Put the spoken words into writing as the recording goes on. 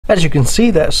As you can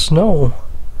see, that snow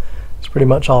is pretty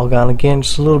much all gone again.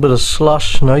 Just a little bit of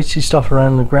slush and icy stuff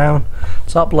around the ground.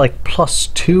 It's up like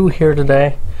 +2 here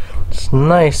today. It's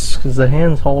nice because the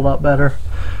hands hold up better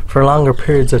for longer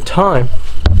periods of time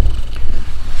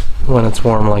when it's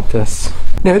warm like this.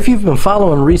 Now, if you've been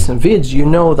following recent vids, you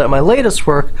know that my latest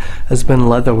work has been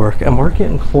leather work, and we're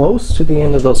getting close to the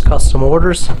end of those custom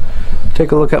orders.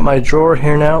 Take a look at my drawer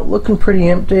here now, looking pretty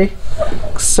empty,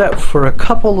 except for a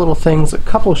couple little things, a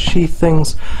couple sheath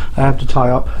things I have to tie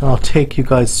up, and I'll take you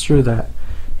guys through that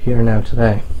here now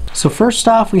today. So first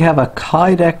off, we have a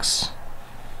Kydex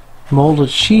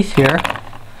molded sheath here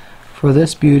for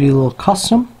this beauty little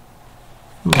custom.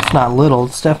 It's not little,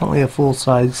 it's definitely a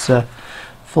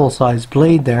full-size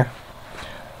blade there.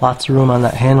 Lots of room on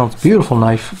that handle. It's a beautiful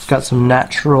knife. It's got some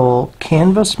natural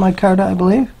canvas micarta, I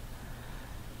believe,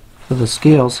 for the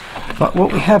scales. But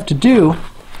what we have to do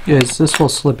is, this will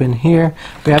slip in here.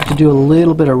 We have to do a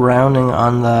little bit of rounding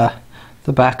on the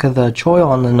back of the choil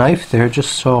on the knife there,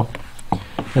 just so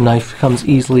the knife comes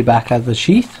easily back out of the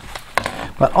sheath.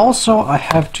 But also I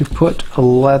have to put a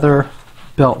leather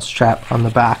belt strap on the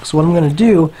back. So what I'm going to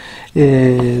do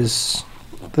is,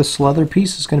 this leather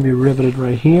piece is going to be riveted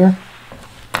right here.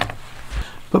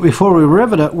 But before we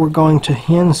rivet it, we're going to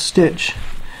hand stitch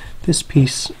this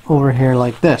piece over here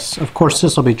like this. Of course,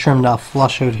 this will be trimmed off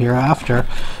flush out here after,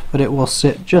 but it will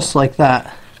sit just like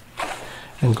that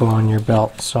and go on your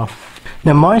belt. So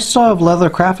now, my style of leather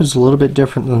craft is a little bit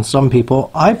different than some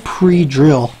people. I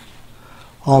pre-drill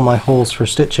all my holes for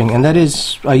stitching, and that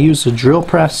is, I use a drill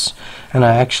press and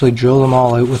I actually drill them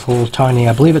all out with a little tiny,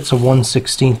 I believe it's a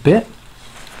 1/16 bit.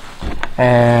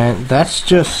 And that's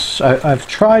just, I've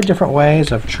tried different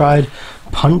ways. I've tried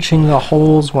punching the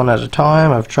holes one at a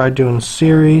time. I've tried doing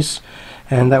series,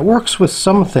 and that works with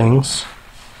some things,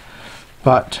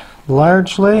 but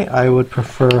largely I would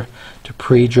prefer to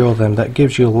pre-drill them. That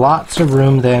gives you lots of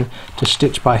room then to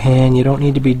stitch by hand. You don't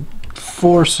need to be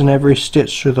forcing every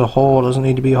stitch through the hole. It doesn't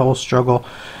need to be a whole struggle.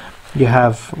 You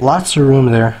have lots of room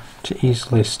there to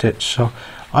easily stitch. So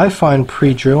I find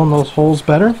pre-drilling those holes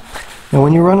better. Now,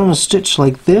 when you're running a stitch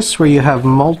like this where you have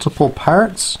multiple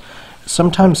parts,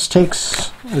 sometimes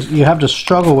you have to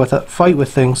struggle with it, fight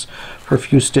with things for a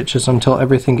few stitches until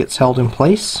everything gets held in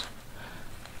place,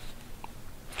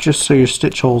 just so your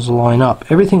stitch holes line up.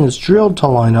 Everything is drilled to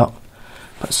line up,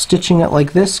 but stitching it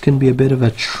like this can be a bit of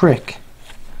a trick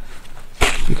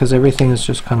because everything is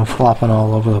just kind of flopping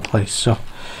all over the place. So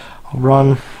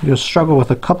you'll struggle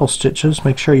with a couple stitches.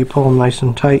 Make sure you pull them nice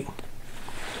and tight.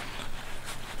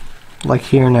 Like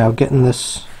here now, getting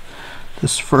this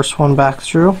first one back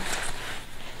through.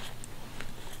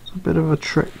 It's a bit of a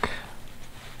trick.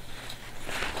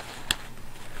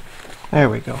 There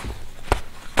we go.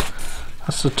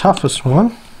 That's the toughest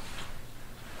one.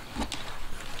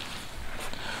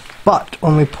 But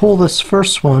when we pull this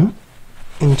first one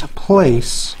into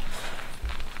place,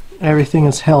 everything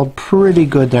is held pretty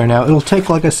good there now. It'll take,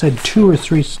 like I said, 2 or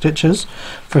 3 stitches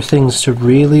for things to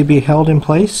really be held in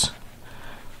place.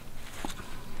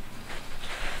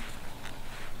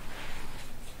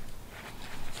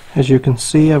 As you can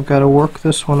see, I've got to work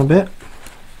this one a bit.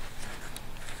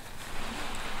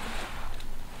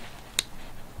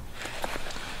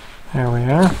 There we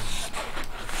are.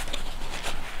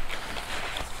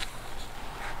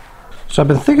 So I've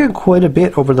been thinking quite a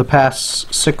bit over the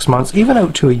past 6 months, even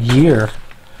out to a year,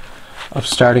 of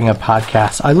starting a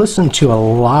podcast. I listen to a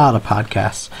lot of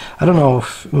podcasts. I don't know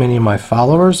if many of my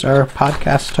followers are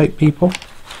podcast type people.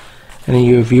 Any of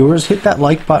you viewers, hit that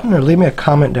like button or leave me a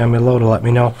comment down below to let me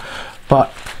know.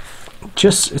 But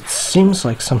just, it seems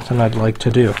like something I'd like to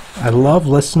do. I love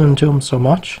listening to them so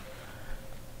much.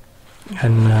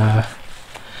 And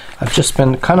I've just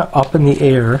been kind of up in the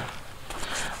air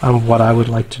on what I would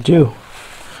like to do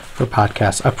for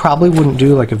podcasts. I probably wouldn't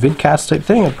do like a vidcast type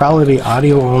thing. It'd probably be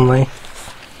audio only,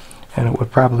 and it would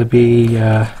probably be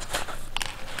I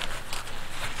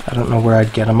don't know where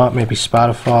I'd get them up, maybe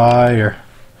Spotify or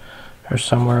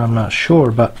somewhere, I'm not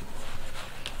sure. But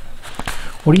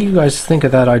what do you guys think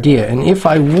of that idea? And if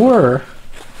I were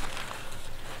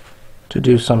to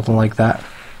do something like that,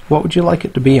 what would you like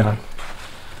it to be on?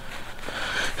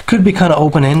 It could be kind of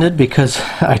open-ended because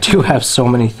I do have so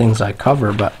many things I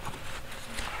cover, but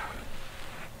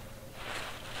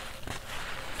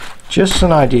just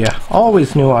an idea.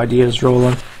 Always new ideas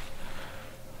rolling.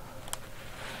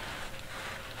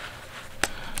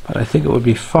 But I think it would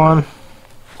be fun.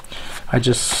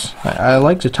 I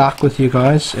like to talk with you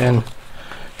guys, and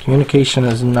communication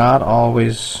is not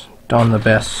always done the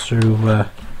best through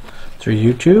through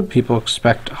YouTube. People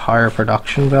expect higher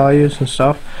production values and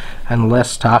stuff and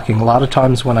less talking. A lot of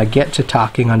times when I get to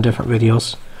talking on different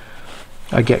videos,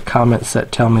 I get comments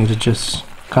that tell me to just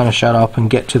kind of shut up and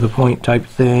get to the point type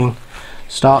thing.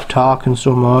 Stop talking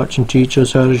so much and teach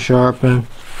us how to sharpen,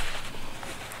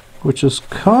 which is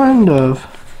kind of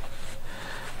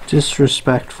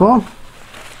disrespectful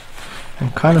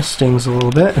and kind of stings a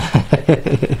little bit.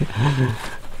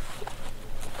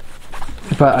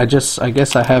 But I guess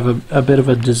I have a bit of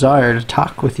a desire to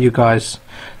talk with you guys,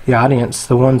 the audience,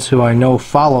 the ones who I know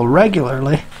follow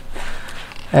regularly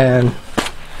and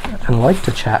like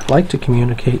to chat, like to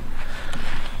communicate.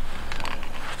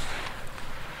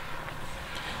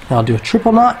 Now I'll do a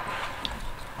triple knot,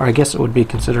 or I guess it would be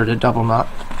considered a double knot,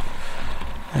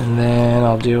 and then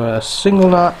I'll do a single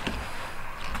knot,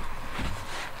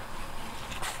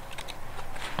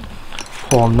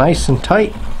 pull nice and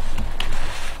tight,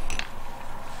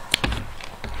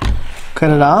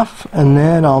 cut it off, and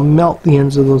then I'll melt the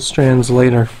ends of those strands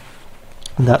later.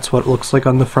 And that's what it looks like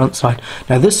on the front side.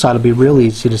 Now this side will be really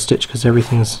easy to stitch because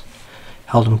everything's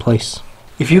held in place.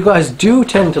 If you guys do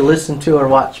tend to listen to or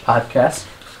watch podcasts,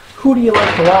 who do you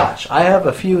like to watch? I have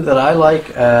a few that I like.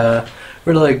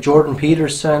 Really like Jordan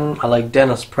Peterson. I like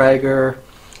Dennis Prager.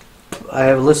 I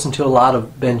have listened to a lot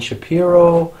of Ben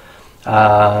Shapiro.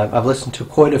 I've listened to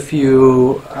quite a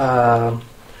few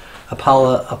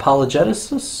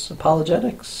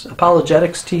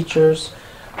apologetics teachers,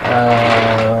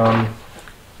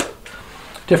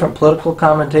 different political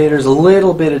commentators, a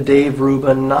little bit of Dave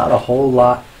Rubin, not a whole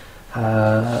lot.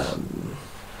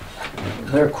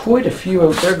 There are quite a few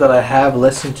out there that I have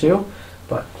listened to,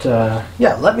 but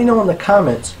yeah, let me know in the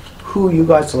comments who you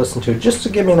guys listen to, just to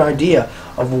give me an idea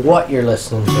of what you're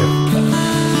listening to.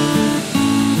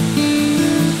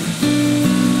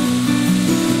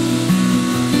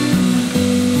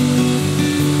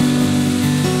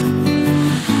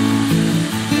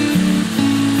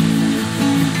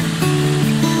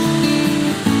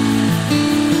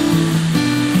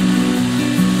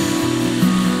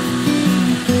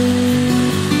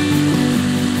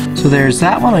 So there's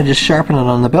that one. I just sharpened it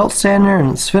on the belt sander and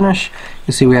it's finished.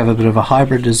 You see we have a bit of a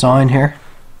hybrid design here.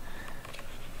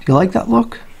 Do you like that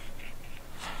look?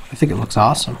 I think it looks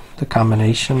awesome. The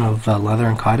combination of leather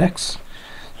and kydex.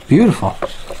 Beautiful.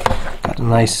 Got a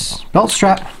nice belt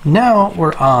strap. Now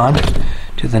we're on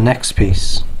to the next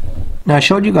piece. Now I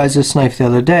showed you guys this knife the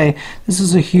other day. This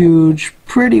is a huge,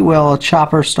 pretty well a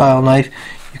chopper style knife.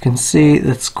 You can see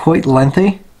it's quite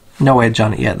lengthy. No edge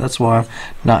on it yet, that's why I'm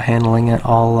not handling it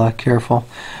all careful.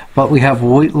 But we have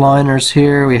white liners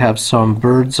here, we have some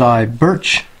bird's eye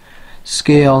birch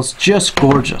scales, just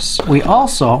gorgeous. We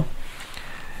also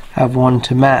have one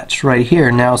to match right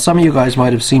here. Now some of you guys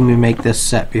might have seen me make this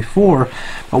set before,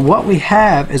 but what we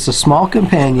have is a small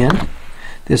companion,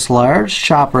 this large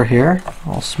chopper here,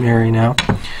 all smeary now,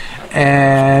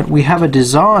 and we have a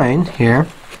design here.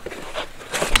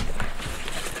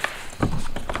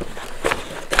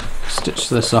 Stitched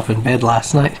this up in bed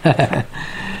last night.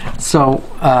 So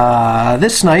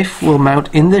this knife will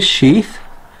mount in this sheath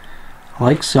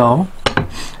like so,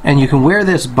 and you can wear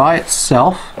this by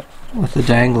itself with the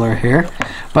dangler here,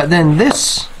 but then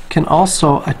this can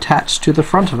also attach to the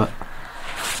front of it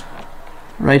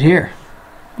right here.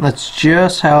 That's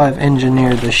just how I've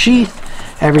engineered the sheath.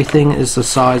 Everything is the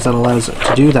size that allows it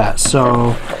to do that.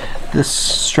 So this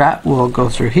strap will go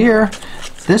through here.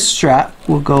 This strap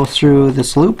will go through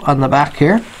this loop on the back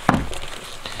here,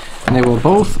 and they will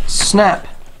both snap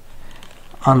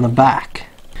on the back.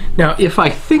 Now if I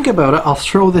think about it, I'll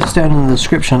throw this down in the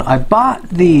description. I bought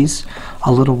these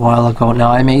a little while ago.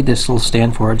 Now I made this little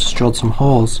stand for it, just drilled some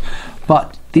holes,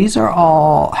 but these are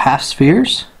all half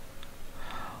spheres,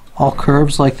 all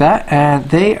curves like that, and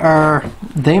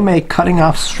they make cutting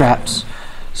off straps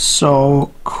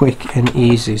so quick and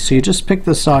easy. So you just pick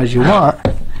the size you want,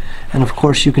 and of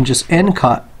course you can just end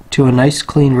cut to a nice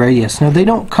clean radius. Now they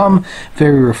don't come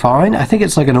very refined. I think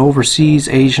it's like an overseas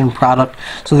Asian product,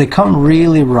 so they come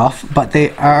really rough, but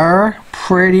they are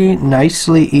pretty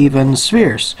nicely even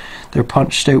spheres. They're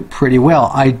punched out pretty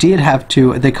well. I did have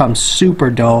to, they come super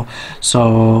dull,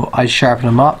 so I sharpened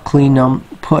them up, cleaned them,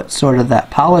 put sort of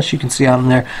that polish you can see on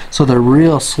there, so they're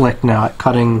real slick now at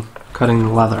cutting the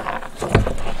leather.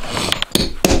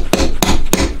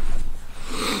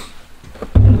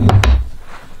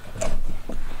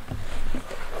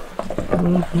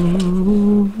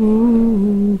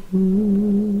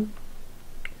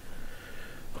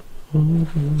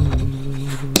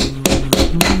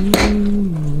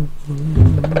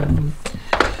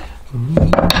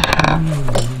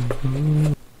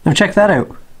 Now check that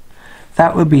out.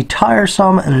 That would be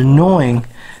tiresome and annoying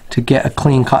to get a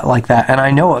clean cut like that, and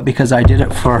I know it because I did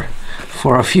it for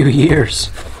a few years.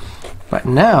 But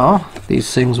now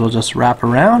these things will just wrap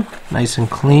around nice and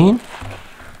clean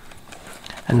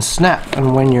and snap.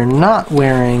 And when you're not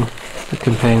wearing the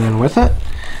companion with it,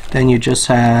 then you just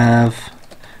have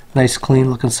nice clean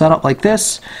looking setup like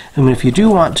this. And if you do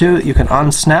want to, you can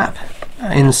unsnap,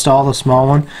 install the small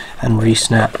one, and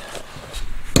re-snap.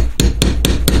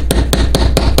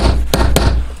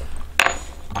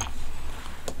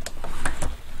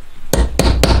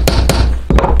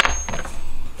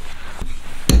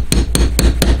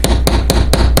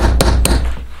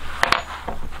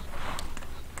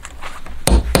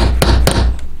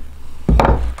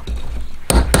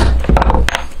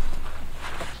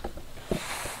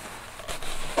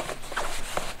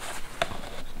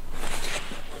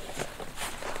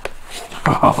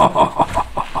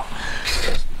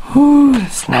 Ooh,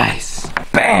 that's nice.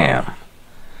 Bam!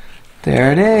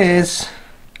 There it is.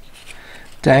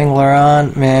 Dangler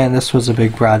on. Man, this was a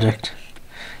big project.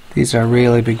 These are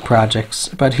really big projects.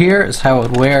 But here is how it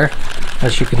would wear.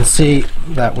 As you can see,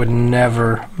 that would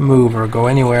never move or go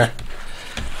anywhere.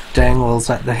 Dangles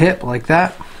at the hip like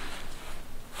that.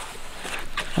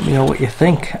 Let me know what you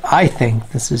think. I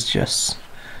think this is just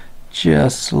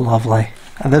lovely.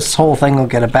 And this whole thing will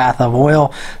get a bath of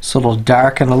oil, so it'll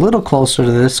darken a little closer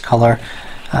to this color.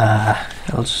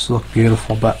 It'll just look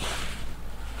beautiful, but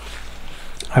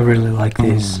I really like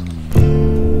these.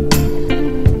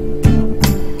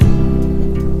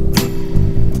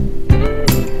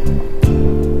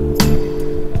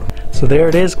 So there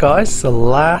it is, guys, the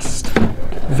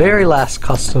very last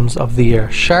customs of the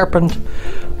year. Sharpened,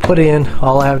 put in.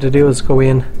 All I have to do is go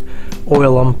in,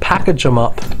 oil them, package them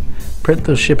up, print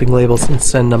those shipping labels, and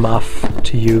send them off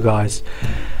to you guys.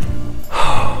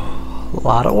 A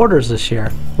lot of orders this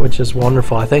year, which is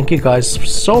wonderful. I thank you guys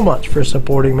so much for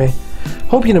supporting me.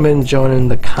 Hope you've been enjoying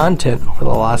the content over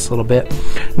the last little bit.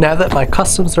 Now that my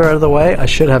customs are out of the way, I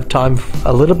should have time,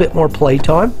 a little bit more play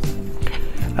time.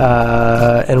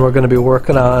 And we're going to be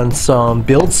working on some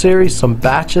build series, some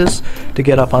batches to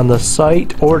get up on the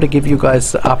site, or to give you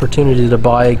guys the opportunity to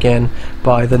buy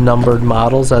the numbered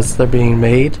models as they're being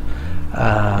made.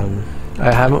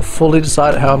 I haven't fully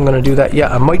decided how I'm going to do that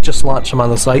yet. I might just launch them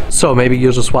on the site, so maybe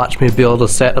you'll just watch me build a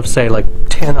set of, say, like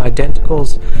 10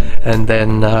 identicals, and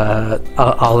then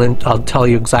I'll tell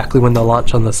you exactly when they'll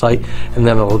launch on the site, and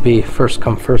then it'll be first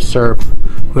come first serve,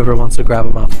 whoever wants to grab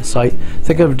them off the site.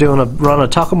 Think of doing a run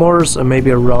of Takamores and maybe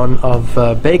a run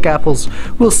of Bake Apples.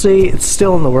 We'll see. It's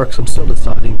still in the works. I'm still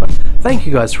deciding, but thank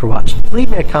you guys for watching. Leave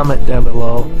me a comment down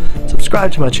below.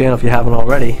 Subscribe to my channel if you haven't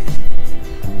already.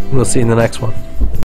 We'll see you in the next one.